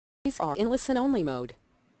are in listen-only mode.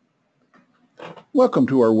 Welcome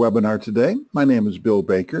to our webinar today. My name is Bill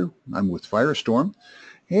Baker. I'm with Firestorm,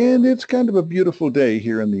 and it's kind of a beautiful day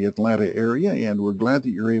here in the Atlanta area, and we're glad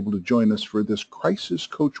that you're able to join us for this Crisis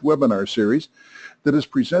Coach webinar series that is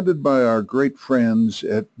presented by our great friends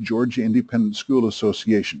at Georgia Independent School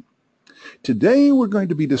Association. Today we're going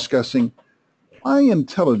to be discussing why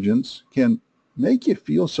intelligence can make you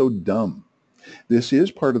feel so dumb. This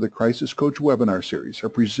is part of the Crisis Coach webinar series. Our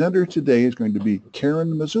presenter today is going to be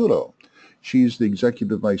Karen Masullo. She's the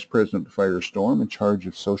Executive Vice President of Firestorm in charge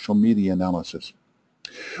of social media analysis.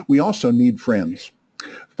 We also need friends.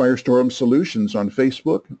 Firestorm Solutions on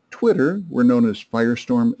Facebook, Twitter, we're known as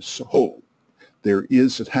Firestorm Soul. There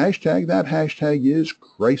is a hashtag. That hashtag is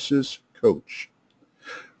Crisis Coach.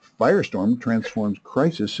 Firestorm transforms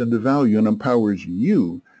crisis into value and empowers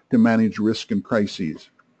you to manage risk and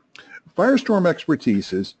crises. Firestorm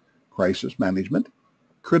expertise is crisis management,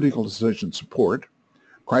 critical decision support,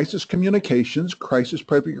 crisis communications, crisis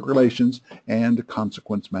public relations, and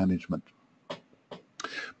consequence management.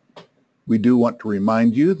 We do want to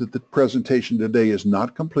remind you that the presentation today is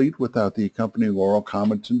not complete without the accompanying oral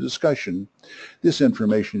comments and discussion. This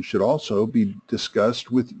information should also be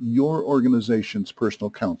discussed with your organization's personal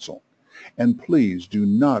counsel. And please do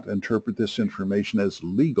not interpret this information as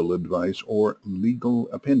legal advice or legal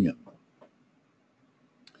opinion.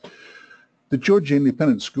 The Georgia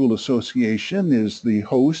Independent School Association is the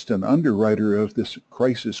host and underwriter of this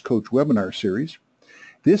Crisis Coach webinar series.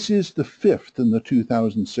 This is the fifth in the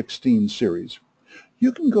 2016 series.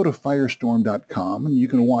 You can go to firestorm.com and you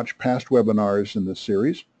can watch past webinars in this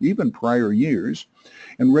series, even prior years,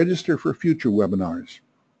 and register for future webinars.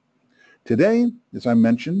 Today, as I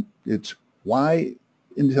mentioned, it's why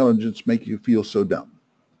intelligence makes you feel so dumb.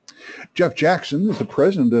 Jeff Jackson is the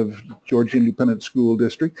president of Georgia Independent School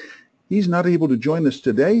District. He's not able to join us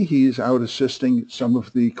today. He's out assisting some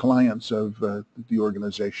of the clients of the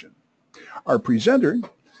organization. Our presenter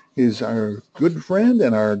is our good friend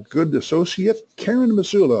and our good associate, Karen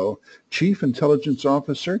Masullo, Chief Intelligence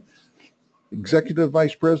Officer, Executive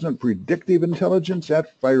Vice President, Predictive Intelligence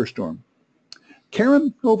at Firestorm.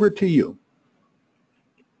 Karen, over to you.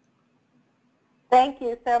 Thank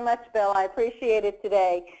you so much, Bill. I appreciate it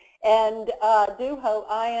today. And do hope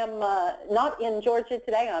I am not in Georgia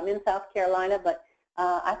today. I'm in South Carolina, but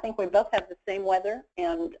I think we both have the same weather,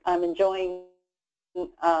 and I'm enjoying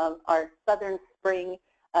our southern spring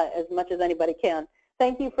as much as anybody can.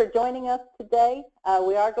 Thank you for joining us today.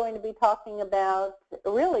 We are going to be talking about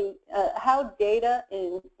really how data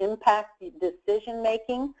impacts decision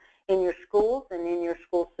making in your schools and in your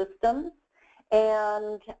school systems,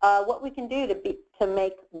 and what we can do to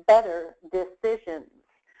make better decisions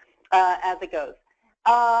as it goes.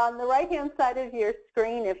 On the right-hand side of your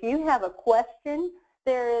screen, if you have a question,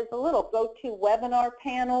 there is a little GoToWebinar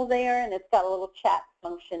panel there, and it's got a little chat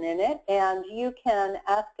function in it, and you can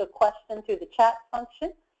ask a question through the chat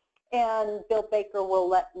function, and Bill Baker will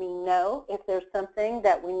let me know if there's something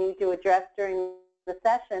that we need to address during the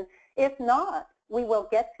session. If not, we will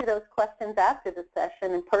get to those questions after the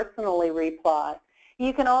session and personally reply.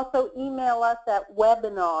 You can also email us at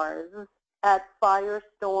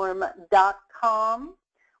webinars@firestorm.com,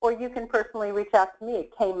 or you can personally reach out to me at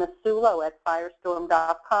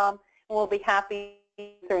kmasullo@firestorm.com, and we'll be happy to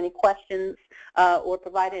answer any questions or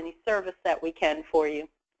provide any service that we can for you.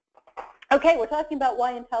 Okay, we're talking about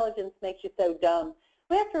why intelligence makes you so dumb.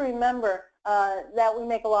 We have to remember that we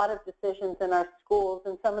make a lot of decisions in our schools,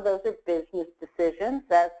 and some of those are business decisions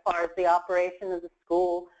as far as the operation of the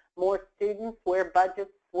school, more students, where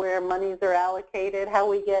budgets, where monies are allocated, how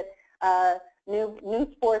we get new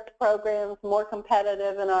sports programs more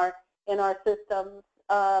competitive in our systems,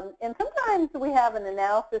 and sometimes we have an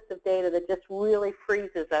analysis of data that just really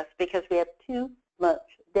freezes us because we have too much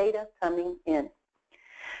data coming in.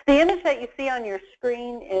 The image that you see on your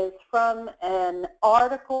screen is from an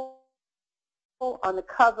article on the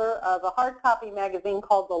cover of a hard copy magazine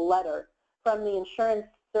called The Letter from the Insurance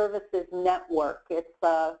Services Network. It's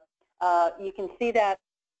you can see that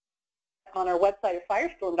on our website at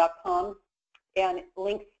firestorm.com, and it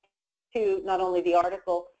links to not only the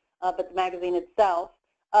article but the magazine itself.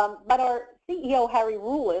 But our CEO, Harry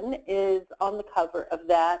Rulin, is on the cover of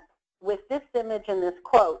that with this image and this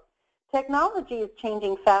quote: "Technology is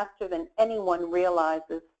changing faster than anyone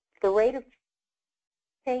realizes. The rate of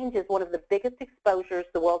change is one of the biggest exposures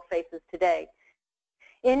the world faces today.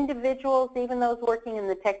 Individuals, even those working in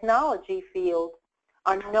the technology field,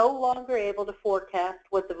 are no longer able to forecast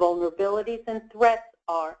what the vulnerabilities and threats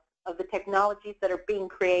are of the technologies that are being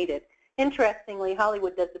created. Interestingly,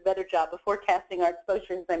 Hollywood does a better job of forecasting our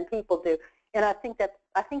exposures than people do. And I think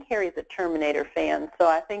Harry's a Terminator fan, so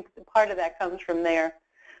I think part of that comes from there.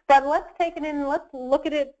 But let's take it in and let's look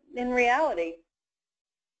at it in reality.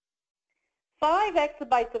 5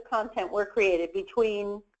 exabytes of content were created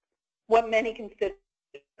between what many consider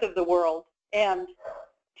of the world and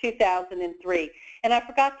 2003. And I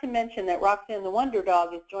forgot to mention that Roxanne the Wonder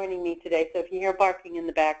Dog is joining me today, so if you hear barking in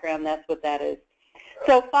the background, that's what that is.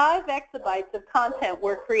 So 5 exabytes of content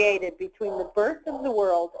were created between the birth of the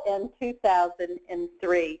world and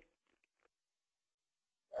 2003.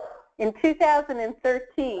 In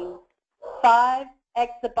 2013, 5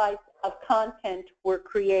 exabytes of content were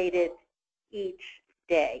created each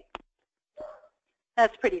day.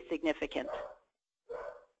 That's pretty significant.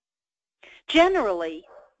 Generally,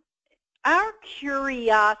 our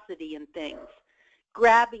curiosity in things,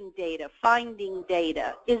 grabbing data, finding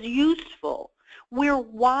data, is useful. We're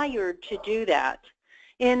wired to do that.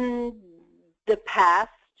 In the past,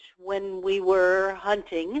 when we were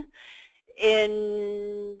hunting,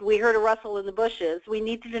 and we heard a rustle in the bushes, we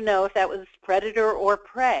needed to know if that was predator or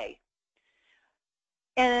prey.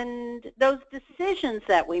 And those decisions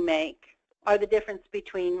that we make are the difference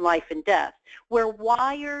between life and death. We're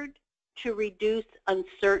wired to reduce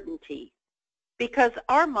uncertainty because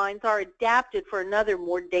our minds are adapted for another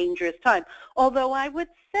more dangerous time. Although I would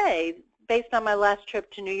say, based on my last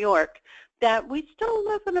trip to New York, that we still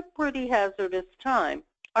live in a pretty hazardous time.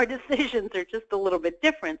 Our decisions are just a little bit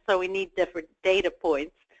different, so we need different data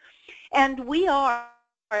points. And we are,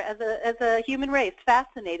 as a human race,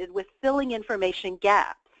 fascinated with filling information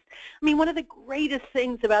gaps. I mean, one of the greatest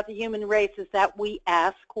things about the human race is that we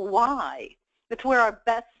ask why. It's where our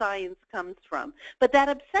best science comes from. But that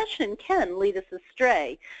obsession can lead us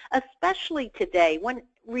astray, especially today when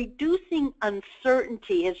reducing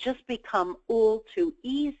uncertainty has just become all too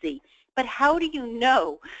easy. But how do you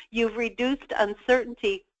know you've reduced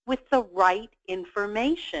uncertainty with the right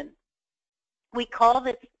information? We call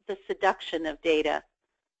this the seduction of data.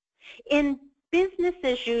 In business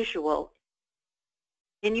as usual,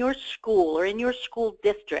 in your school or in your school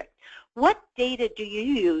district, what data do you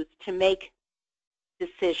use to make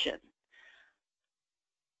decisions?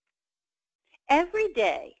 Every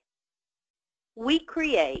day, we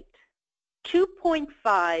create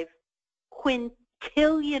 2.5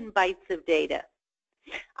 quintillion bytes of data.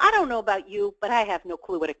 I don't know about you, but I have no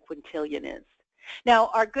clue what a quintillion is. Now,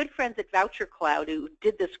 our good friends at Voucher Cloud, who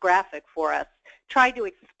did this graphic for us, tried to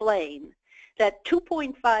explain that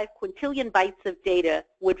 2.5 quintillion bytes of data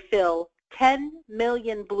would fill 10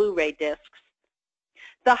 million Blu-ray discs,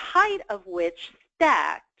 the height of which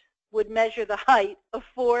stacked would measure the height of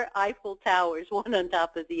 4 Eiffel Towers, one on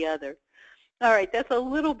top of the other. All right, that's a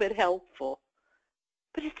little bit helpful,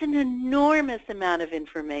 but it's an enormous amount of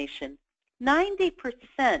information.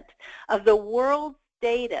 90% of the world's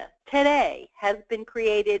data today has been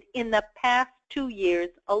created in the past 2 years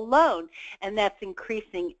alone, and that's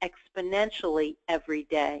increasing exponentially every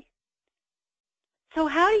day. So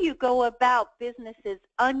how do you go about business as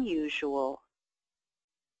unusual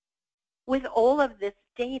with all of this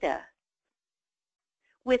data?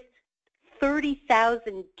 With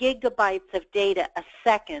 30,000 gigabytes of data a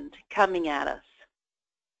second coming at us.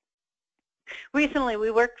 Recently, we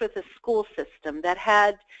worked with a school system that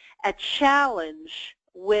had a challenge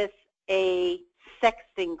with a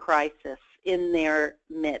sexting crisis in their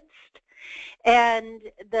midst. And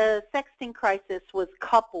the sexting crisis was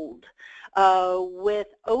coupled with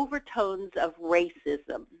overtones of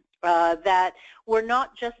racism that were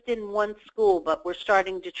not just in one school, but were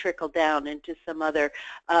starting to trickle down into some other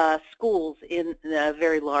schools in a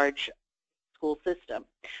very large school system.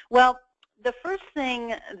 Well, the first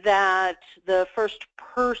thing that the first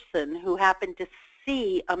person who happened to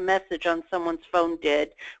see a message on someone's phone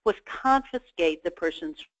did was confiscate the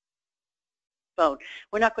person's phone.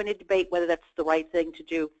 We're not going to debate whether that's the right thing to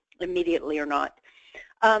do immediately or not.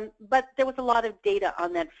 But there was a lot of data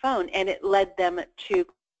on that phone, and it led them to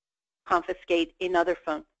confiscate another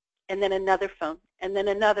phone, and then another phone, and then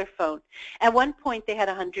another phone. At one point, they had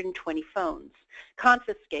 120 phones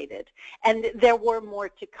confiscated, and there were more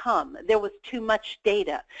to come. There was too much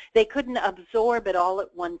data. They couldn't absorb it all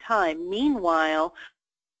at one time. Meanwhile,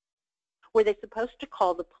 were they supposed to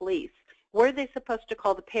call the police? Were they supposed to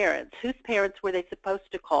call the parents? Whose parents were they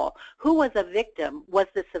supposed to call? Who was a victim? Was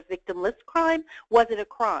this a victimless crime? Was it a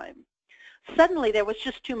crime? Suddenly, there was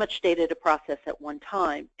just too much data to process at one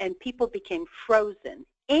time, and people became frozen.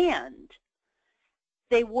 And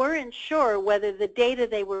they weren't sure whether the data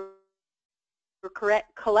they were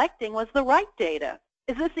collecting was the right data.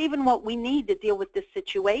 Is this even what we need to deal with this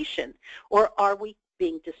situation? Or are we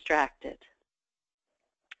being distracted.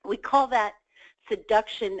 We call that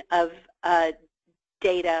seduction of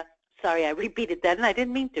data. Sorry, I repeated that, and I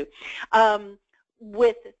didn't mean to.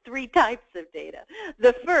 With 3 types of data.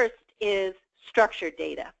 The first is structured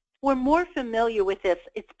data. We're more familiar with this.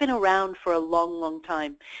 It's been around for a long, long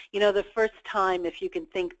time. You know, the first time, if you can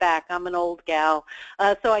think back, I'm an old gal,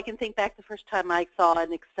 so I can think back the first time I saw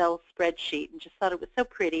an Excel spreadsheet and just thought it was so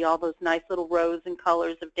pretty, all those nice little rows and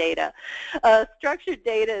colors of data. Structured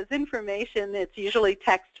data is information. It's usually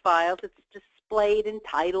text files. It's displayed in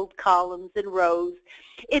titled columns and rows.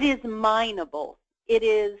 It is mineable. It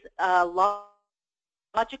is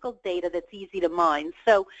logical data that's easy to mine.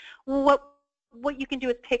 So what you can do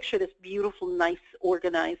is picture this beautiful, nice,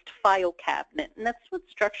 organized file cabinet, and that's what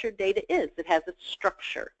structured data is. It has a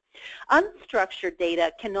structure. Unstructured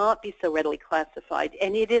data cannot be so readily classified,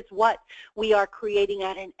 and it is what we are creating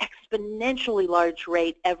at an exponentially large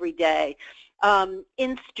rate every day.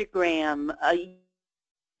 Instagram,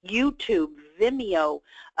 YouTube, Vimeo,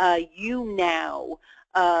 YouNow,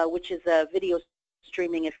 which is a video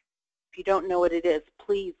streaming. If you don't know what it is,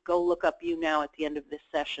 please go look up YouNow at the end of this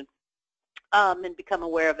session. And become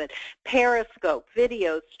aware of it. Periscope,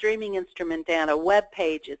 videos, streaming instrument data, web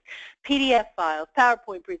pages, PDF files,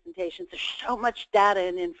 PowerPoint presentations. There's so much data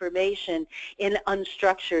and information in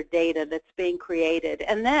unstructured data that's being created.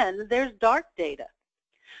 And then there's dark data.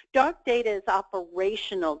 Dark data is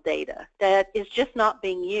operational data that is just not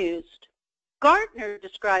being used. Gartner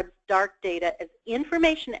describes dark data as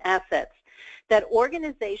information assets that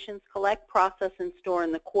organizations collect, process, and store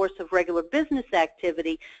in the course of regular business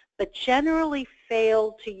activity, but generally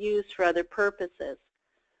fail to use for other purposes.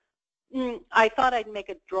 I thought I'd make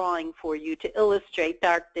a drawing for you to illustrate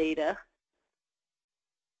dark data.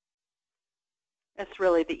 That's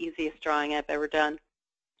really the easiest drawing I've ever done.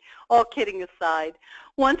 All kidding aside,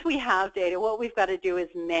 once we have data, what we've got to do is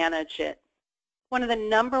manage it. One of the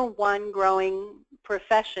 #1 growing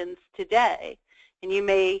professions today, and you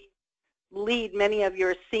may lead many of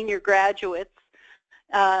your senior graduates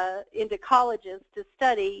into colleges to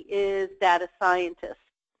study, is data scientists.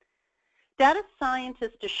 Data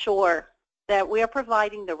scientists assure that we are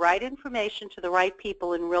providing the right information to the right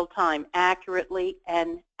people in real time, accurately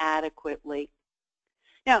and adequately.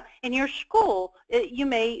 Now, in your school, you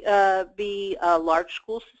may be a large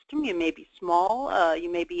school system, you may be small, you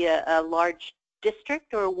may be a large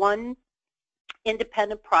district or one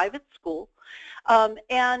independent private school.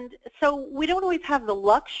 And so we don't always have the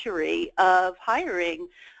luxury of hiring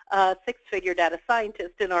a 6-figure data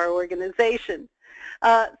scientist in our organization.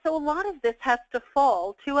 So a lot of this has to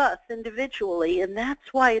fall to us individually, and that's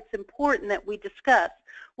why it's important that we discuss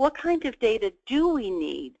what kind of data do we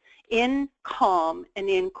need in calm and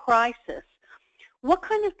in crisis. What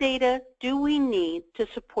kind of data do we need to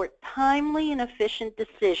support timely and efficient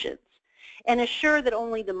decisions and assure that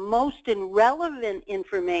only the most relevant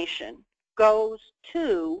information goes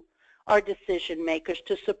to our decision makers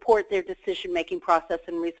to support their decision-making process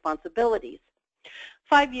and responsibilities.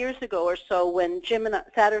 5 years ago or so, when Jim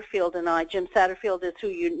Satterfield and I, Jim Satterfield is who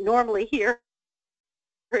you normally hear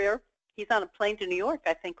here, he's on a plane to New York,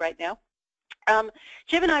 I think, right now.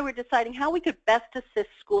 Jim and I were deciding how we could best assist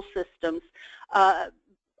school systems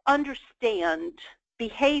understand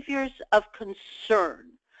behaviors of concern,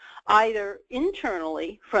 either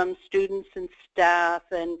internally from students and staff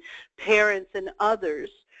and parents and others,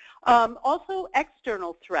 also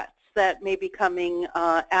external threats that may be coming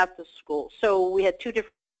at the school. So we had 2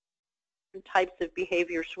 different types of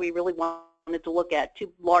behaviors we really wanted to look at,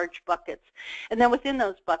 2 large buckets. And then within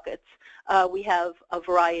those buckets, we have a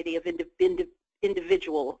variety of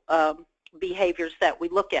individual behaviors that we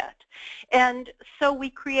look at. And so we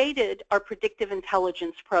created our predictive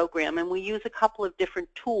intelligence program, and we use a couple of different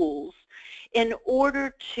tools in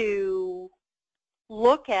order to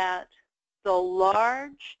look at the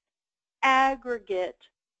large aggregate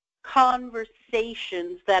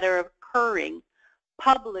conversations that are occurring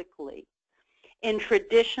publicly in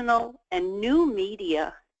traditional and new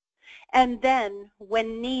media, and then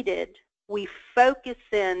when needed we focus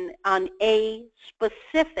in on a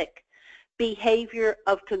specific behavior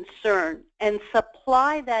of concern and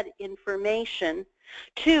supply that information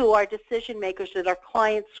to our decision makers at our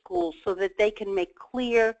client schools so that they can make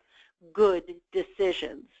clear, good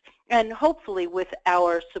decisions, and hopefully with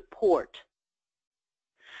our support.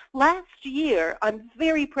 Last year, I'm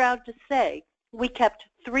very proud to say, we kept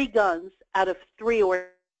 3 guns out of 3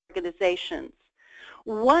 organizations.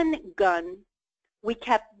 1 gun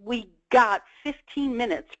we got 15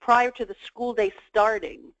 minutes prior to the school day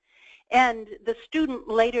starting, and the student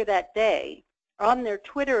later that day on their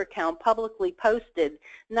Twitter account publicly posted,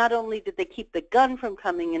 not only did they keep the gun from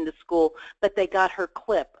coming into school, but they got her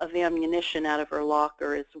clip of ammunition out of her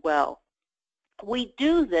locker as well. We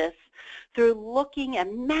do this through looking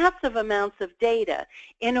at massive amounts of data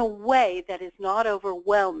in a way that is not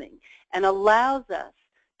overwhelming and allows us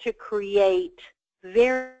to create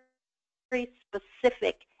very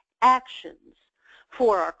specific actions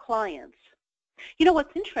for our clients. You know,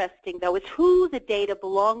 what's interesting, though, is who the data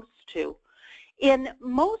belongs to. In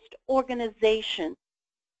most organizations,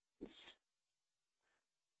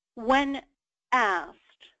 when asked,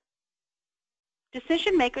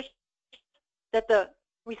 decision makers that the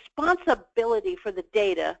responsibility for the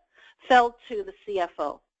data fell to the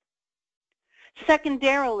CFO,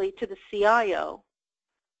 secondarily to the CIO,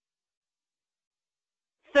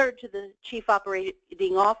 third to the Chief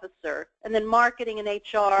Operating Officer, and then marketing and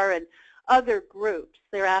HR and other groups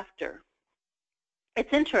thereafter.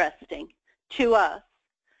 It's interesting to us,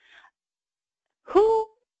 who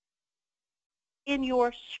in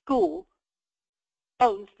your school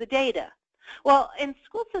owns the data? Well, in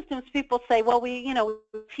school systems, people say, well, we have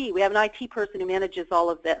an IT person who manages all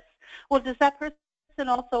of this. Well, does that person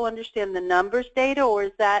also understand the numbers data, or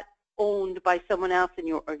is that owned by someone else in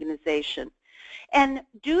your organization? And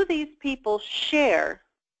do these people share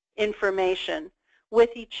information with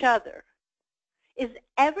each other? Is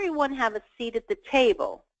everyone have a seat at the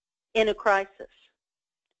table in a crisis?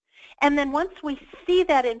 And then once we see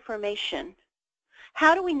that information,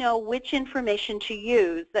 how do we know which information to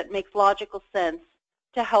use that makes logical sense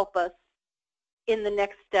to help us in the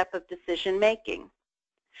next step of decision making?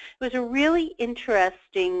 It was a really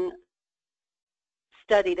interesting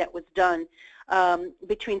study that was done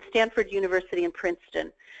between Stanford University and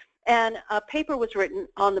Princeton. And a paper was written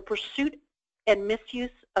on the pursuit and misuse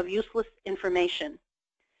of useless information.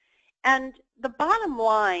 And the bottom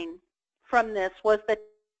line from this was that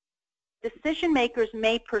decision makers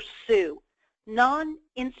may pursue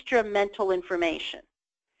non-instrumental information,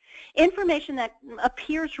 information that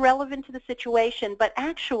appears relevant to the situation but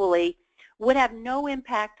actually would have no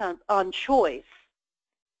impact on choice.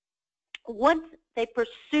 Once they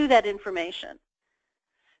pursue that information,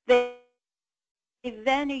 they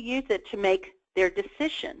then use it to make their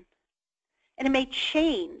decision. And it may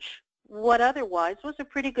change what otherwise was a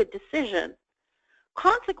pretty good decision.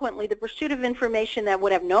 Consequently, the pursuit of information that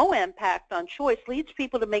would have no impact on choice leads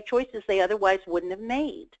people to make choices they otherwise wouldn't have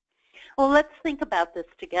made. Well, let's think about this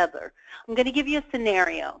together. I'm going to give you a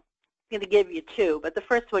scenario. I'm going to give you two, but the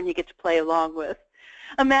first one you get to play along with.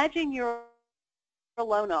 Imagine you're a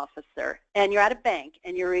loan officer and you're at a bank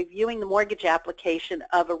and you're reviewing the mortgage application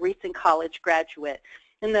of a recent college graduate.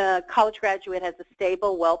 And the college graduate has a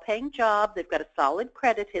stable, well-paying job. They've got a solid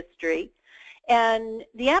credit history. And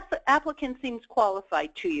the applicant seems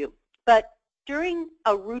qualified to you. But during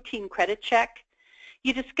a routine credit check,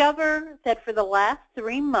 you discover that for the last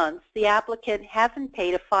 3 months, the applicant hasn't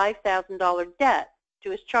paid a $5,000 debt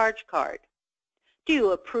to his charge card. Do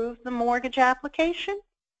you approve the mortgage application,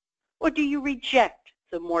 or do you reject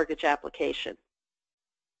the mortgage application?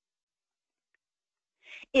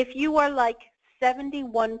 If you are like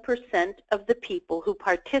 71% of the people who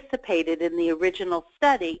participated in the original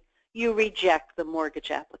study, you reject the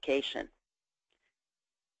mortgage application.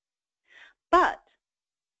 But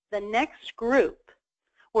the next group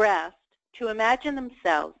were asked to imagine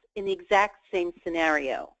themselves in the exact same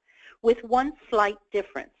scenario with one slight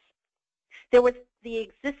difference. There was the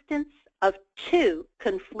existence of 2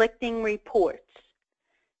 conflicting reports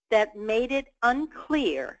that made it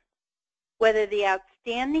unclear whether the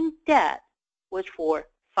outstanding debt was for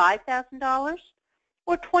 $5,000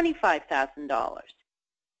 or $25,000.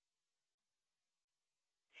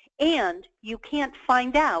 And you can't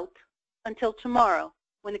find out until tomorrow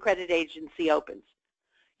when the credit agency opens.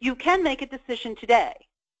 You can make a decision today,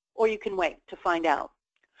 or you can wait to find out.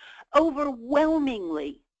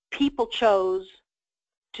 Overwhelmingly, people chose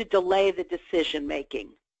to delay the decision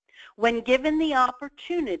making. When given the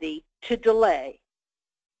opportunity to delay,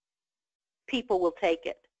 people will take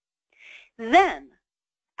it. Then,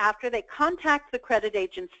 after they contact the credit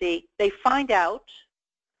agency, they find out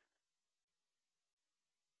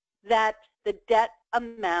that the debt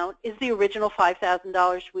amount is the original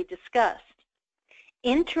 $5,000 we discussed.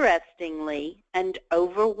 Interestingly and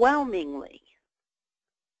overwhelmingly,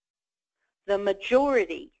 the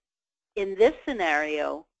majority in this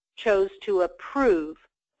scenario chose to approve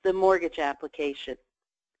the mortgage application.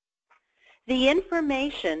 The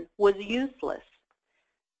information was useless.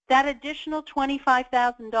 That additional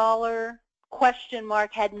 $25,000 question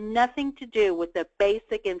mark had nothing to do with the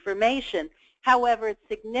basic information. However, it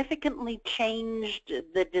significantly changed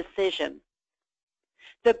the decision.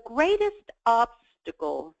 The greatest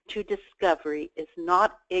obstacle to discovery is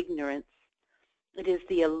not ignorance. It is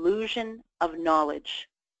the illusion of knowledge.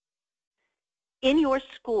 In your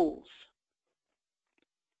schools,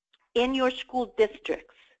 in your school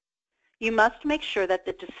districts, you must make sure that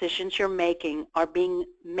the decisions you're making are being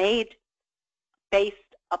made based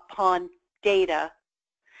upon data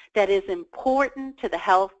that is important to the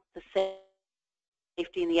health, the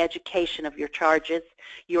safety, and the education of your charges,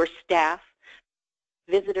 your staff,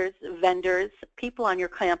 visitors, vendors, people on your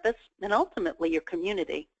campus, and ultimately your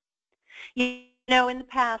community. You know, in the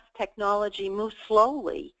past, technology moved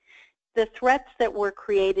slowly. The threats that were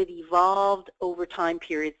created evolved over time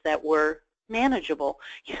periods that were manageable.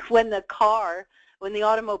 When the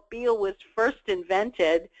automobile was first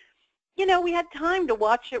invented, you know, we had time to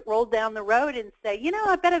watch it roll down the road and say, you know,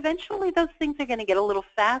 I bet eventually those things are going to get a little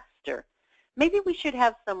faster. Maybe we should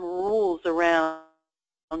have some rules around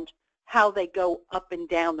how they go up and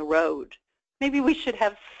down the road. Maybe we should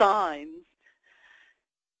have signs.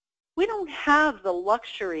 We don't have the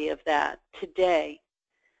luxury of that today.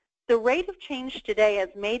 The rate of change today has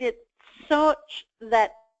made it such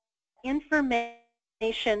that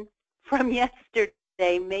information from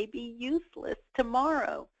yesterday may be useless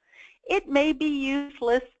tomorrow. It may be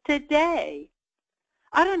useless today.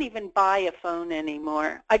 I don't even buy a phone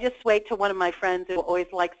anymore. I just wait till one of my friends who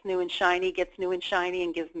always likes new and shiny gets new and shiny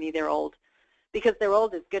and gives me their old. Because their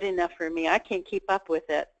old is good enough for me. I can't keep up with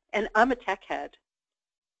it. And I'm a tech head.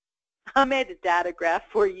 I made a data graph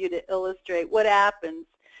for you to illustrate what happens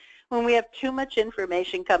when we have too much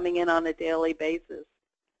information coming in on a daily basis.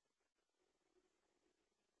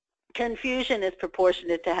 Confusion is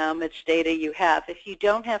proportionate to how much data you have. If you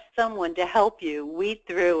don't have someone to help you weed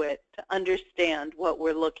through it to understand what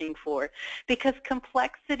we're looking for, because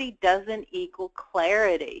complexity doesn't equal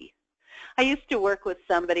clarity. I used to work with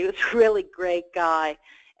somebody who was a really great guy,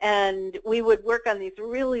 and we would work on these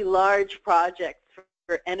really large projects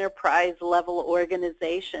for enterprise-level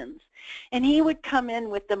organizations. And he would come in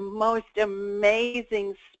with the most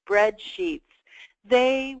amazing spreadsheets.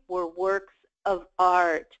 They were works of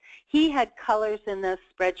art. He had colors in those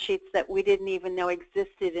spreadsheets that we didn't even know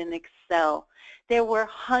existed in Excel. There were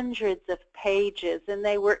hundreds of pages, and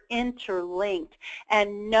they were interlinked,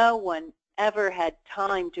 and no one ever had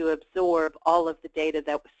time to absorb all of the data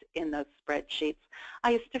that was in those spreadsheets.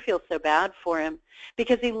 I used to feel so bad for him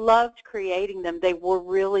because he loved creating them. They were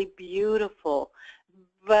really beautiful,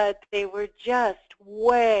 but they were just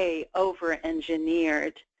way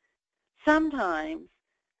over-engineered. Sometimes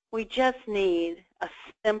we just need a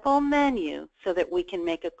simple menu so that we can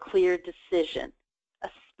make a clear decision,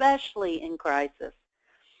 especially in crisis.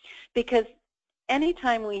 Because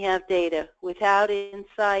anytime we have data without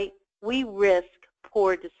insight, we risk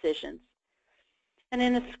poor decisions. And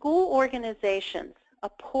in a school organizations, a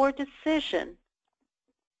poor decision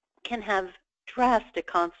can have drastic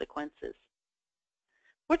consequences.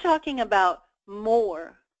 We're talking about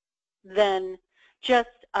more than just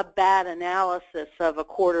a bad analysis of a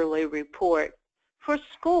quarterly report. For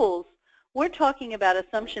schools, we're talking about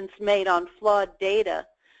assumptions made on flawed data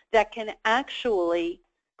that can actually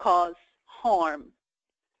cause harm.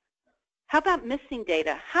 How about missing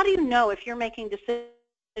data? How do you know if you're making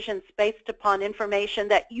decisions based upon information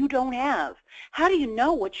that you don't have? How do you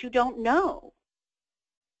know what you don't know?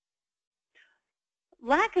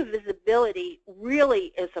 Lack of visibility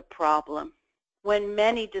really is a problem when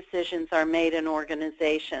many decisions are made in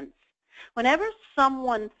organizations. Whenever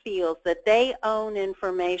someone feels that they own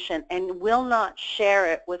information and will not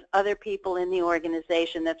share it with other people in the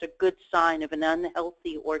organization, that's a good sign of an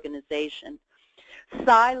unhealthy organization.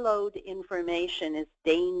 Siloed information is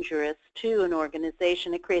dangerous to an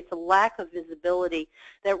organization. It creates a lack of visibility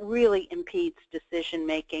that really impedes decision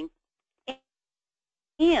making.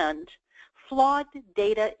 And flawed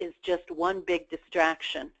data is just one big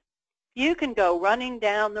distraction. You can go running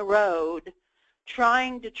down the road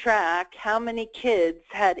trying to track how many kids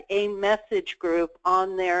had a message group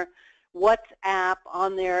on their WhatsApp,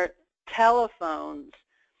 on their telephones,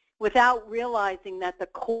 without realizing that the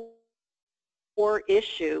core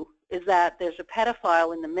issue is that there's a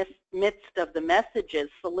pedophile in the midst of the messages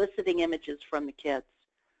soliciting images from the kids.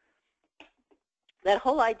 That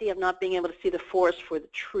whole idea of not being able to see the forest for the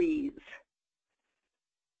trees.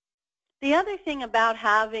 The other thing about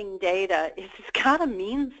having data is it's got to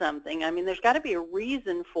mean something. I mean, there's got to be a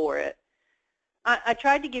reason for it. I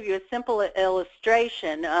tried to give you a simple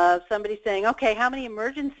illustration of somebody saying, okay, how many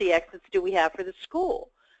emergency exits do we have for the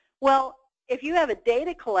school? Well, if you have a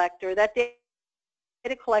data collector, that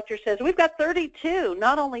collector says, we've got 32.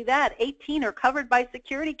 Not only that, 18 are covered by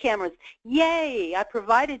security cameras. Yay, I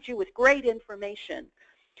provided you with great information.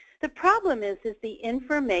 The problem is the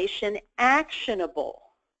information actionable?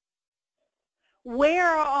 Where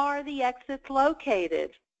are the exits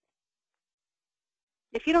located?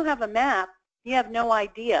 If you don't have a map, you have no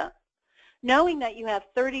idea. Knowing that you have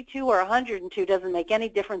 32 or 102 doesn't make any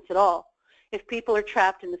difference at all if people are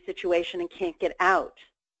trapped in the situation and can't get out.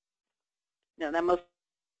 Now, that most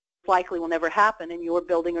likely will never happen in your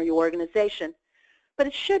building or your organization, but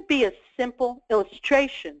it should be a simple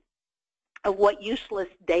illustration of what useless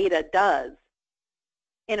data does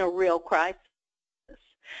in a real crisis.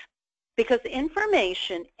 Because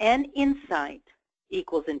information and insight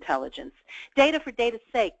equals intelligence. Data for data's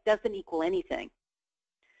sake doesn't equal anything.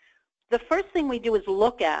 The first thing we do is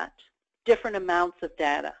look at different amounts of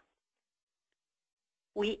data.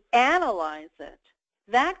 We analyze it.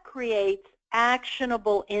 That creates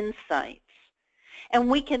actionable insights. And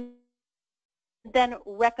we can then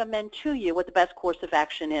recommend to you what the best course of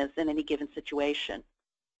action is in any given situation.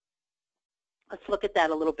 Let's look at that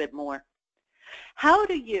a little bit more. How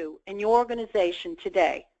do you and your organization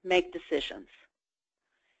today make decisions?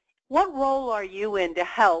 What role are you in to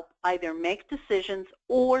help either make decisions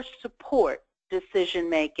or support decision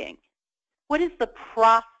making? What is the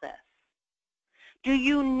process? Do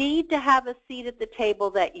you need to have a seat at the table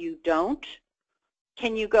that you don't?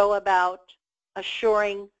 Can you go about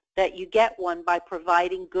assuring that you get one by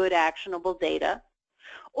providing good actionable data?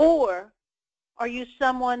 Or are you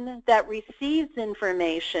someone that receives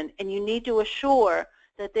information and you need to assure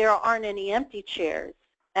that there aren't any empty chairs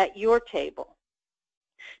at your table?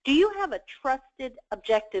 Do you have a trusted,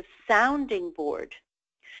 objective sounding board?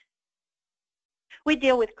 We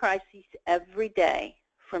deal with crises every day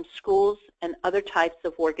from schools and other types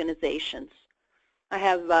of organizations. I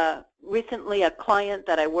have recently a client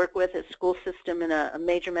that I work with, a school system in a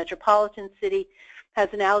major metropolitan city, has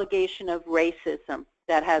an allegation of racism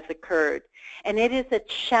that has occurred. And it is a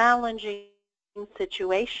challenging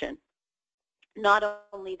situation. Not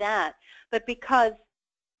only that, but because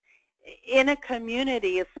in a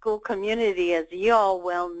community, a school community, as you all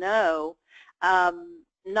well know,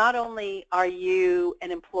 not only are you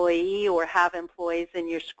an employee or have employees in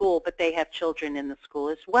your school, but they have children in the school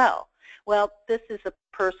as well. Well, this is a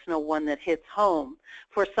personal one that hits home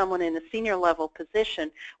for someone in a senior level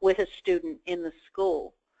position with a student in the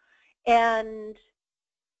school. And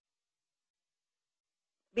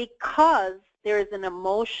because there is an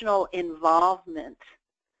emotional involvement,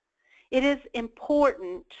 it is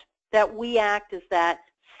important that we act as that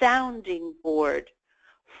sounding board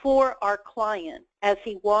for our client as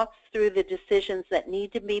he walks through the decisions that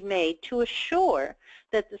need to be made to assure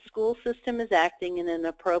that the school system is acting in an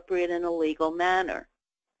appropriate and a legal manner.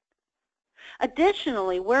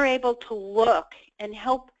 Additionally, we're able to look and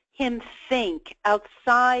help him think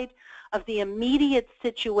outside of the immediate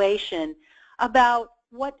situation about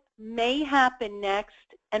what may happen next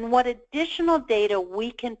and what additional data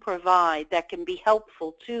we can provide that can be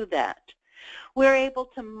helpful to that. We're able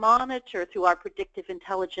to monitor through our predictive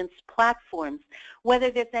intelligence platforms whether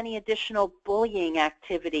there's any additional bullying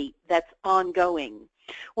activity that's ongoing.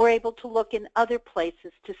 We're able to look in other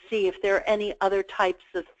places to see if there are any other types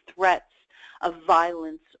of threats of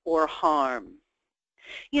violence or harm.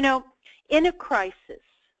 You know, in a crisis,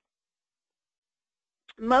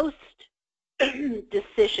 most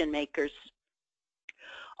decision makers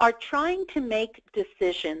are trying to make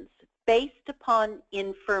decisions based upon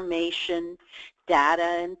information, data,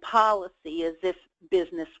 and policy as if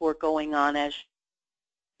business were going on as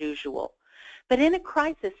usual. But in a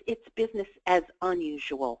crisis, it's business as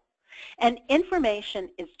unusual. And information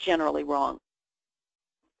is generally wrong.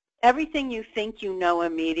 Everything you think you know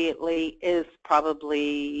immediately is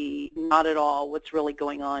probably not at all what's really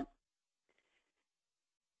going on.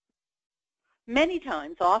 Many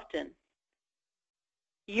times, often,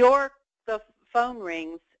 the phone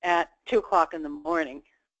rings at 2 o'clock in the morning,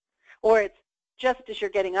 or it's just as you're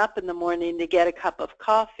getting up in the morning to get a cup of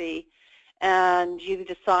coffee, and you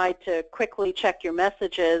decide to quickly check your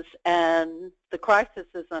messages, and the crisis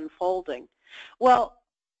is unfolding. Well,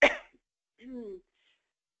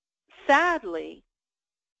 sadly,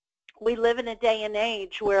 we live in a day and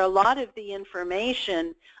age where a lot of the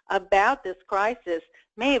information about this crisis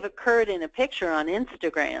may have occurred in a picture on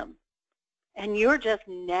Instagram, and you're just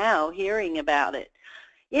now hearing about it.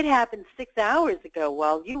 It happened 6 hours ago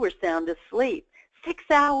while you were sound asleep. 6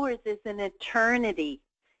 hours is an eternity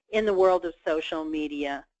in the world of social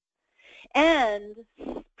media. And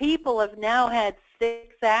people have now had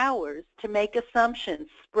 6 hours to make assumptions,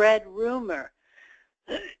 spread rumor,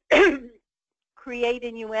 create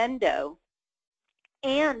innuendo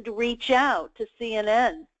and reach out to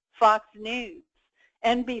CNN, Fox News,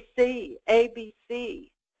 NBC, ABC,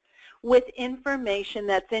 with information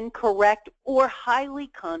that's incorrect or highly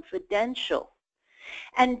confidential.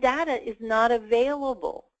 And data is not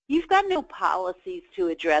available. You've got no policies to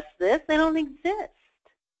address this. They don't exist.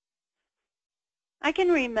 I can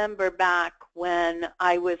remember back when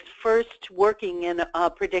I was first working in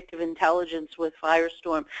predictive intelligence with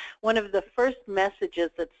Firestorm, one of the first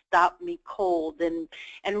messages that stopped me cold and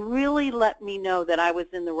really let me know that I was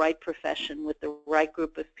in the right profession with the right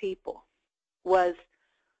group of people was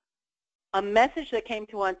a message that came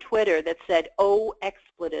through on Twitter that said, "Oh,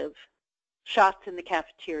 expletive, shots in the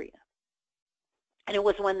cafeteria." And it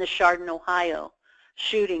was when the Chardon, Ohio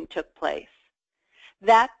shooting took place.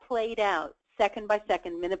 That played out second by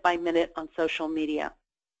second, minute by minute on social media.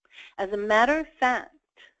 As a matter of fact,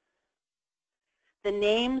 the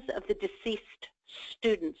names of the deceased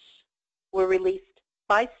students were released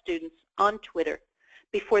by students on Twitter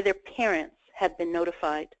before their parents had been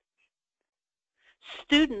notified.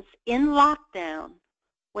 Students in lockdown,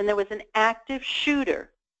 when there was an active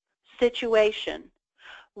shooter situation,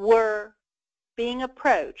 were being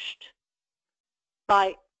approached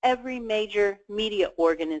by every major media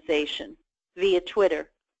organization via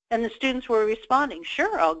Twitter, and the students were responding,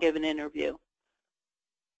 "Sure, I'll give an interview."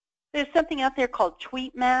 There's something out there called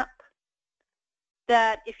Tweet Map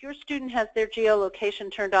that if your student has their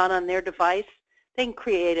geolocation turned on their device, they can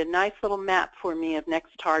create a nice little map for me of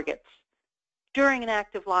next targets during an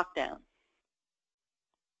active lockdown.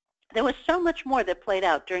 There was so much more that played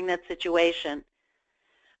out during that situation,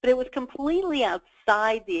 but it was completely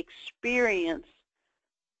outside the experience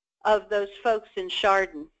of those folks in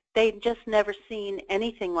Chardon. They'd just never seen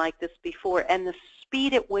anything like this before, and the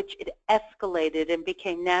speed at which it escalated and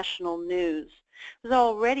became national news was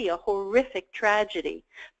already a horrific tragedy,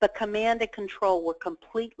 but command and control were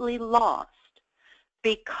completely lost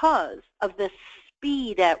because of the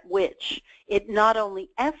speed at which it not only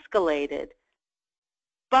escalated,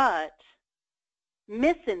 but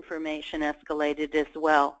misinformation escalated as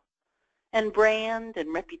well. And brand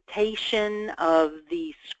and reputation of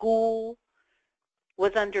the school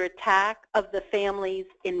was under attack, of the families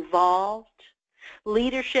involved.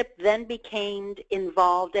 Leadership then became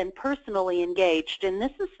involved and personally engaged, and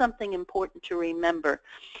this is something important to remember.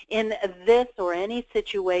 In this or any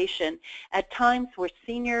situation, at times where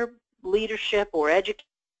senior leadership or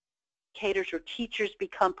educators or teachers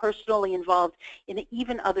become personally involved in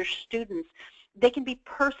even other students, they can be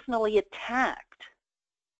personally attacked.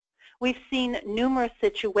 We've seen numerous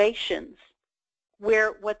situations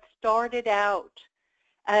where what started out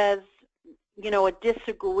as, a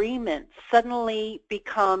disagreement suddenly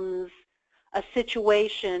becomes a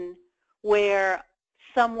situation where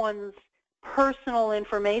someone's personal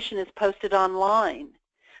information is posted online.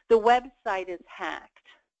 The website is hacked.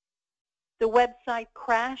 The website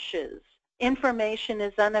crashes. Information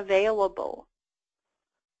is unavailable.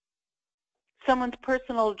 Someone's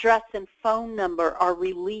personal address and phone number are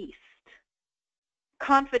released.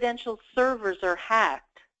 Confidential servers are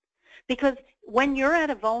hacked. Because when you're at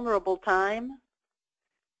a vulnerable time,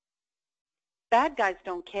 bad guys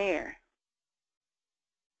don't care.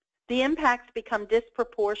 The impacts become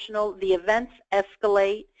disproportional, the events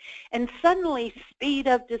escalate, and suddenly speed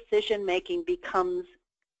of decision-making becomes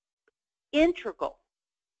integral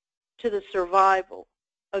to the survival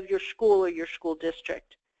of your school or your school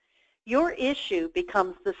district. Your issue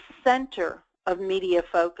becomes the center of media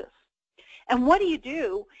focus. And what do you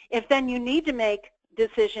do if then you need to make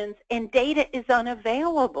decisions and data is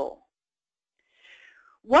unavailable?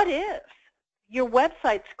 What if your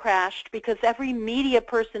website's crashed because every media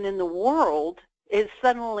person in the world is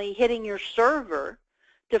suddenly hitting your server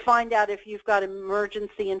to find out if you've got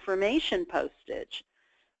emergency information posted?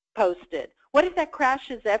 What if that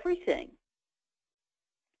crashes everything?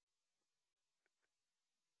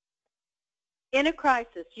 In a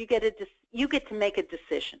crisis, you get to make a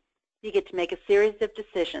decision. You get to make a series of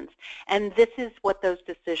decisions, and this is what those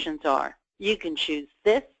decisions are. You can choose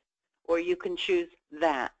this or you can choose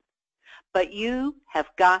that, but you have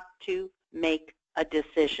got to make a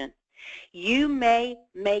decision. You may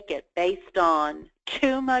make it based on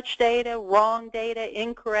too much data, wrong data,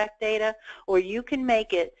 incorrect data, or you can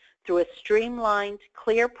make it through a streamlined,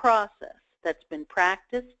 clear process that's been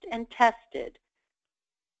practiced and tested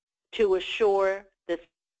to assure the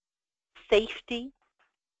safety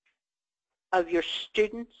of your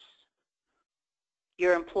students,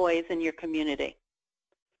 your employees, and your community.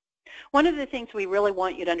 One of the things we really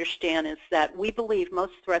want you to understand is that we believe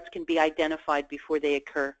most threats can be identified before they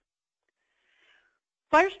occur.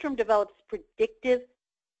 Firestorm develops predictive,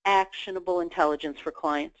 actionable intelligence for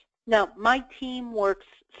clients. Now, my team works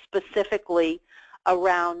specifically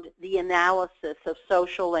around the analysis of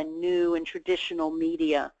social and new and traditional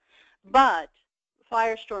media, but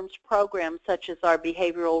Firestorm's programs, such as our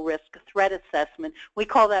behavioral risk threat assessment, we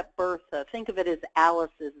call that Bertha. Think of it as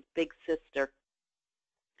Alice's big sister.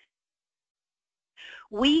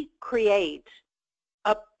 We create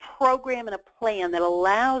a program and a plan that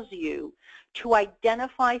allows you to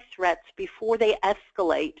identify threats before they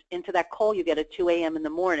escalate into that call you get at 2 a.m. in the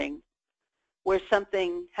morning where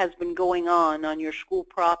something has been going on your school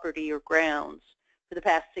property or grounds for the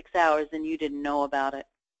past 6 hours and you didn't know about it.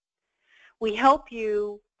 We help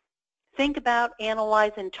you think about,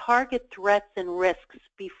 analyze, and target threats and risks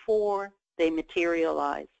before they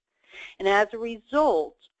materialize. And as a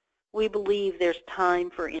result, we believe there's time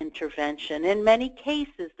for intervention. In many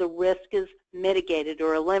cases, the risk is mitigated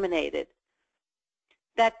or eliminated.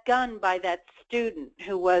 That gun by that student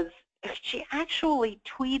she actually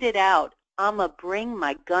tweeted out, "I'm going to bring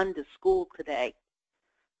my gun to school today."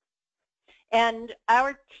 And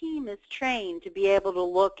our team is trained to be able to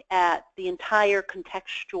look at the entire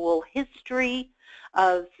contextual history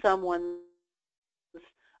of someone's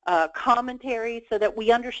commentary so that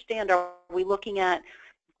we understand, are we looking at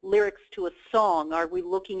lyrics to a song? Are we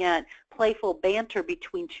looking at playful banter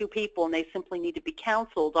between two people and they simply need to be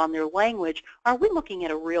counseled on their language? Are we looking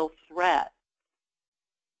at a real threat?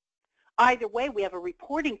 Either way, we have a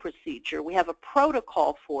reporting procedure. We have a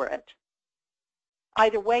protocol for it.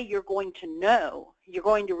 Either way, you're going to know. You're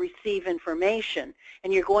going to receive information,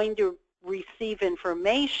 and you're going to receive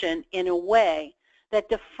information in a way that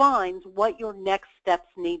defines what your next steps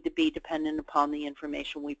need to be dependent upon the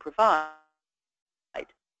information we provide.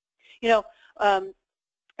 You know,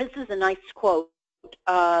 this is a nice quote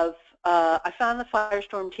of, I found the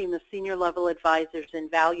Firestorm team of senior level advisors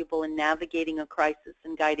invaluable in navigating a crisis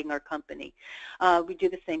and guiding our company. We do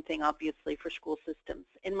the same thing, obviously, for school systems.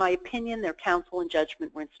 In my opinion, their counsel and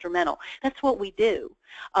judgment were instrumental. That's what we do.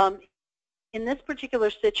 In this particular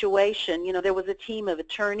situation, you know, there was a team of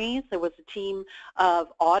attorneys, there was a team of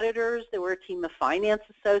auditors, there were a team of finance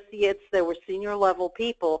associates, there were senior level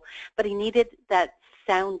people, but he needed that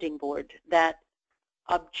sounding board, that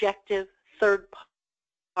objective third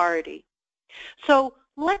party. So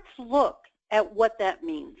let's look at what that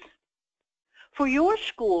means. For your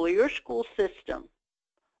school or your school system,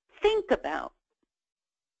 think about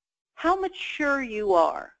how mature you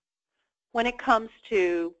are when it comes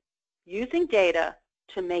to using data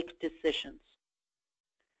to make decisions.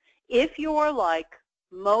 If you're like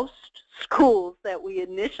most schools that we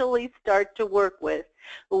initially start to work with,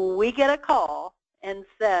 we get a call and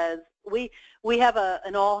says, we have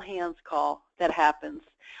an all-hands call that happens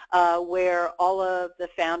where all of the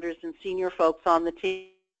founders and senior folks on the team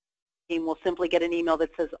will simply get an email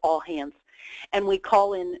that says all hands. And we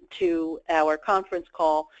call in to our conference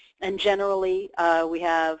call, and generally we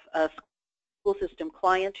have a school system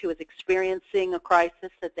client who is experiencing a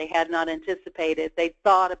crisis that they had not anticipated. They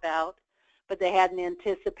thought about, but they hadn't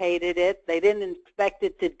anticipated it. They didn't expect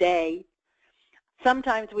it today.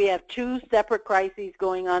 Sometimes we have two separate crises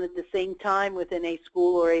going on at the same time within a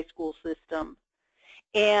school or a school system.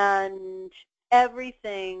 And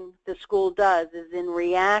everything the school does is in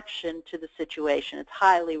reaction to the situation. It's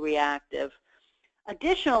highly reactive.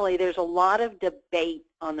 Additionally, there's a lot of debate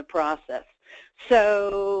on the process.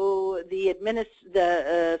 So the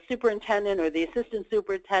superintendent or the assistant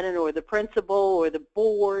superintendent or the principal or the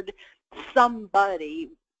board,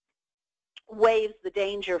 somebody waves the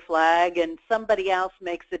danger flag and somebody else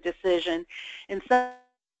makes a decision, and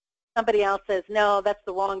somebody else says, no, that's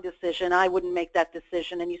the wrong decision, I wouldn't make that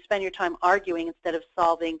decision, and you spend your time arguing instead of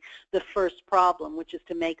solving the first problem, which is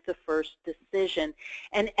to make the first decision.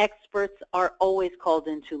 And experts are always called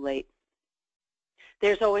in too late.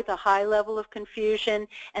 There's always a high level of confusion,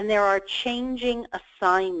 and there are changing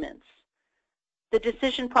assignments. The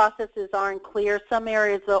decision processes aren't clear, some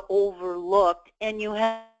areas are overlooked, and you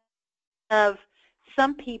have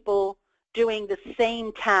some people doing the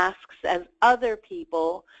same tasks as other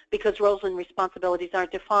people because roles and responsibilities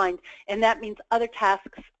aren't defined, and that means other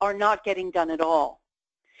tasks are not getting done at all.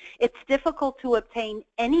 It's difficult to obtain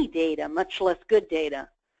any data, much less good data.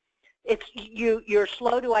 You're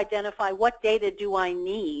slow to identify what data do I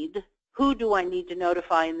need, who do I need to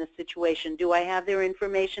notify in this situation, do I have their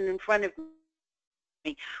information in front of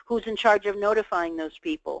me, who's in charge of notifying those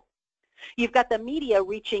people. You've got the media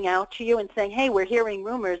reaching out to you and saying, hey, we're hearing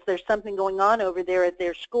rumors, there's something going on over there at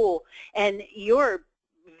their school, and you're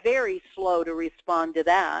very slow to respond to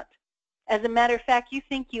that. As a matter of fact, you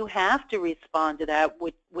think you have to respond to that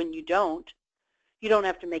when you don't. You don't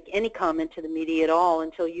have to make any comment to the media at all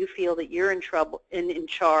until you feel that you're in trouble, in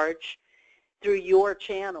charge through your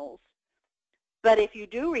channels. But if you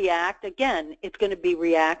do react, again, it's going to be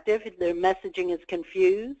reactive. The messaging is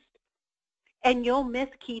confused, and you'll miss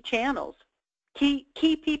key channels. Key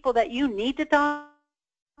people that you need to talk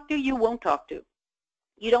to, you won't talk to.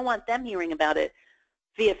 You don't want them hearing about it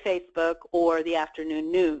via Facebook or the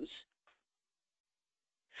afternoon news.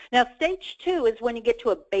 Now, stage 2 is when you get to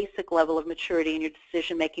a basic level of maturity in your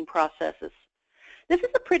decision-making processes. This is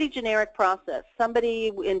a pretty generic process.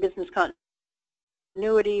 Somebody in business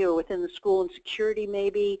continuity or within the school and security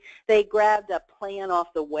maybe, they grabbed a plan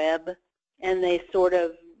off the web and they sort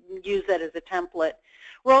of use that as a template.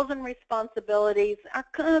 Roles and responsibilities are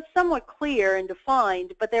kind of somewhat clear and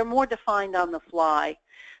defined, but they're more defined on the fly.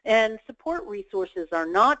 And support resources are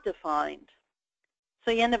not defined. So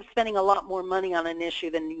you end up spending a lot more money on an issue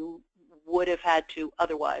than you would have had to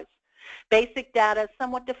otherwise. Basic data is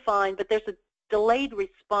somewhat defined, but there's a delayed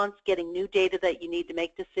response getting new data that you need to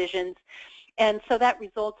make decisions. And so that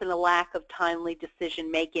results in a lack of timely decision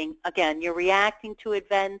making. Again, you're reacting to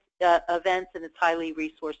events and it's highly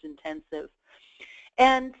resource intensive.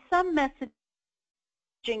 And some messaging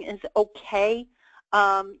is okay.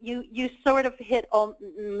 You sort of hit all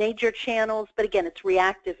major channels, but again, it's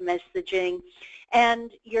reactive messaging.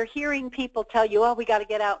 And you're hearing people tell you, oh, we got to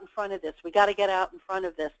get out in front of this. We got to get out in front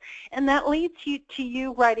of this. And that leads you to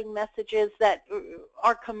you writing messages that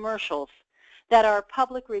are commercials, that are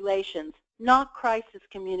public relations, not crisis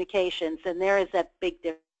communications. And there is that big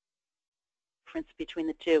difference between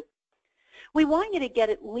the two. We want you to get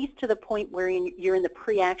at least to the point where you're in the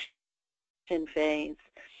pre-action phase.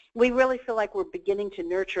 We really feel like we're beginning to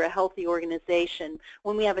nurture a healthy organization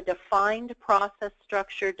when we have a defined process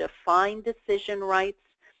structure, defined decision rights,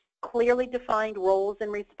 clearly defined roles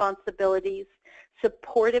and responsibilities,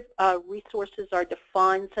 supportive resources are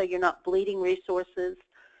defined so you're not bleeding resources.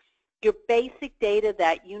 Your basic data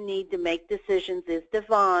that you need to make decisions is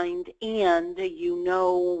defined, and you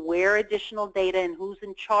know where additional data and who's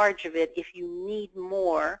in charge of it if you need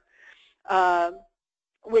more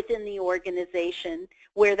within the organization,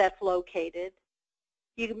 where that's located.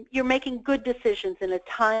 You're making good decisions in a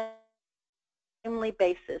timely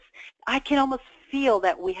basis. I can almost feel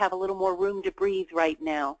that we have a little more room to breathe right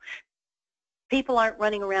now. People aren't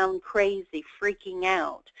running around crazy, freaking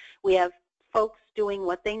out. We have folks doing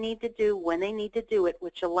what they need to do when they need to do it,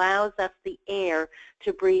 which allows us the air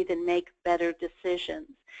to breathe and make better decisions.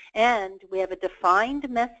 And we have a defined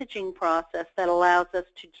messaging process that allows us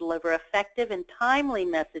to deliver effective and timely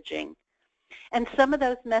messaging. And some of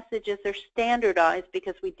those messages are standardized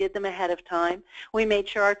because we did them ahead of time. We made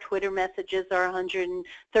sure our Twitter messages are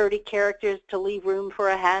 130 characters to leave room for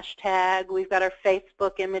a hashtag. We've got our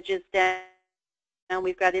Facebook images down.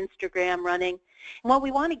 We've got Instagram running. And what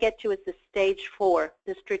we want to get to is the stage 4,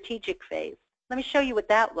 the strategic phase. Let me show you what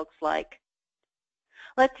that looks like.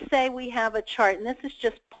 Let's say we have a chart, and this is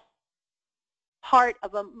just part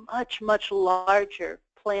of a much, much larger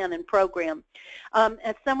plan and program.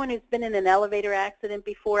 As someone who's been in an elevator accident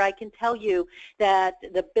before, I can tell you that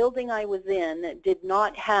the building I was in did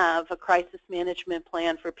not have a crisis management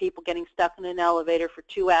plan for people getting stuck in an elevator for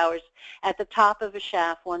 2 hours at the top of a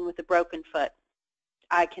shaft, one with a broken foot.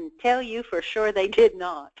 I can tell you for sure they did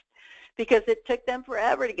not, because it took them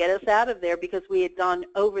forever to get us out of there because we had gone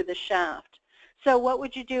over the shaft. So what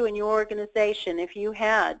would you do in your organization if you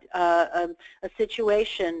had a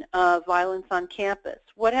situation of violence on campus?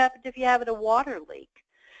 What happened if you had a water leak?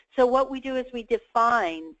 So what we do is we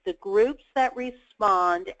define the groups that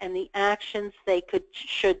respond and the actions they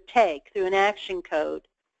should take through an action code.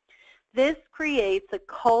 This creates a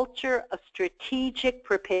culture of strategic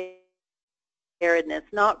preparedness,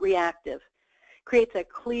 not reactive. Creates a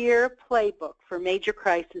clear playbook for major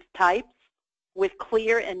crisis types with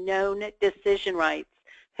clear and known decision rights.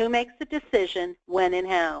 Who makes the decision, when and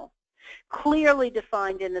how? Clearly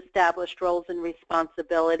defined and established roles and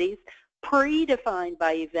responsibilities, predefined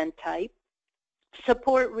by event type,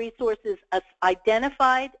 support resources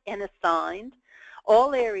identified and assigned,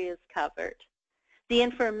 all areas covered. The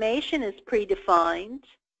information is predefined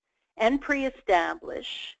and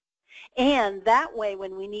pre-established, and that way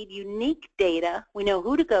when we need unique data, we know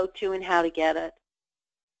who to go to and how to get it.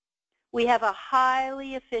 We have a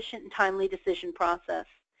highly efficient and timely decision process.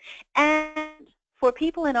 And for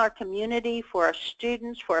people in our community, for our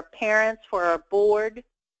students, for our parents, for our board,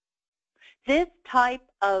 this type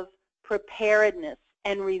of preparedness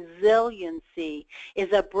and resiliency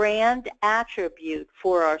is a brand attribute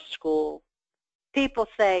for our school. People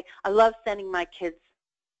say, I love sending my kids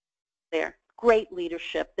there. great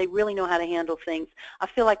leadership. They really know how to handle things. I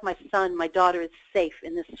feel like my son, my daughter is safe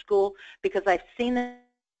in this school because I've seen them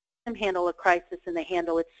handle a crisis, and they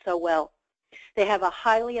handle it so well. They have a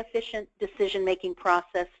highly efficient decision-making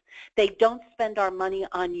process. They don't spend our money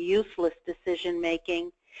on useless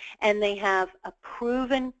decision-making. And they have a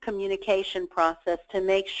proven communication process to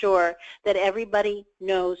make sure that everybody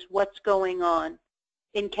knows what's going on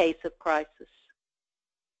in case of crisis.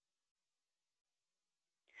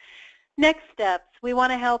 Next steps, we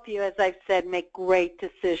want to help you, as I've said, make great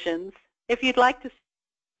decisions. If you'd like to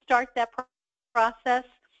start that process,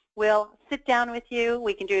 we'll sit down with you.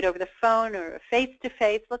 We can do it over the phone or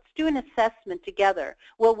face-to-face. Let's do an assessment together.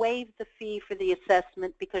 We'll waive the fee for the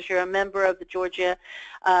assessment because you're a member of the Georgia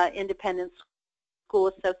Independent School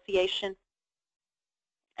Association.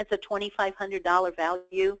 It's a $2,500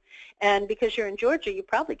 value, and because you're in Georgia, you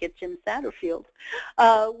probably get Jim Satterfield.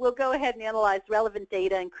 We'll go ahead and analyze relevant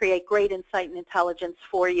data and create great insight and intelligence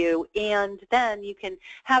for you, and then you can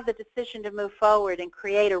have the decision to move forward and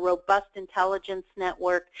create a robust intelligence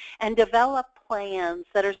network and develop plans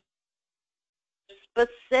that are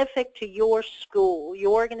specific to your school,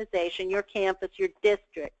 your organization, your campus, your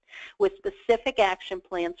district, with specific action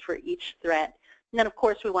plans for each threat. And then, of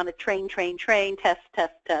course, we want to train, test,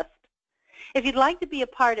 test, test. If you'd like to be a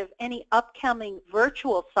part of any upcoming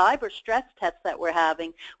virtual cyber stress tests that we're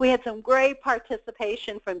having, we had some great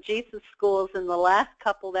participation from GISA schools in the last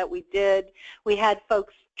couple that we did. We had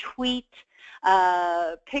folks tweet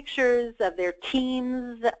pictures of their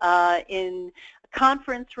teams in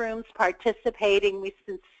conference rooms participating. We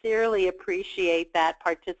sincerely appreciate that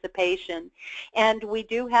participation. And we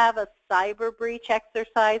do have a cyber breach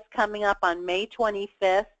exercise coming up on May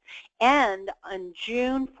 25th and on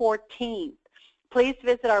June 14th. Please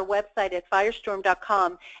visit our website at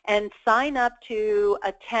firestorm.com and sign up to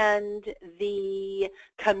attend the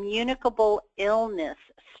communicable illness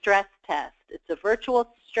stress test. It's a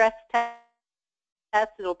virtual stress test.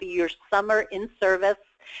 It'll be your summer in service,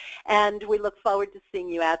 and we look forward to seeing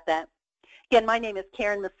you at that. Again, my name is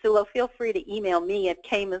Karen Masullo. Feel free to email me at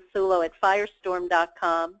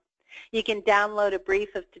kmasullo@firestorm.com. You can download a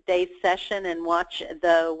brief of today's session and watch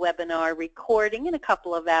the webinar recording in a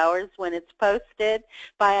couple of hours when it's posted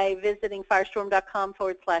by visiting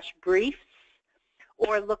firestorm.com/briefs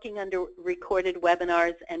or looking under recorded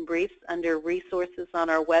webinars and briefs under resources on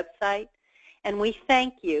our website. And we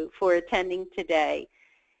thank you for attending today.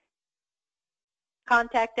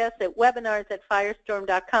 Contact us at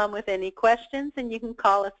webinars@firestorm.com with any questions, and you can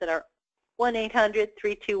call us at our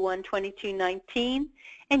 1-800-321-2219,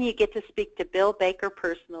 and you get to speak to Bill Baker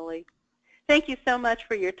personally. Thank you so much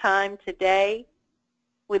for your time today.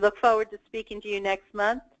 We look forward to speaking to you next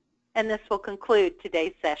month, and this will conclude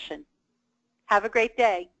today's session. Have a great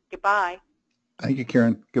day. Goodbye. Thank you,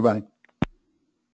 Karen. Goodbye.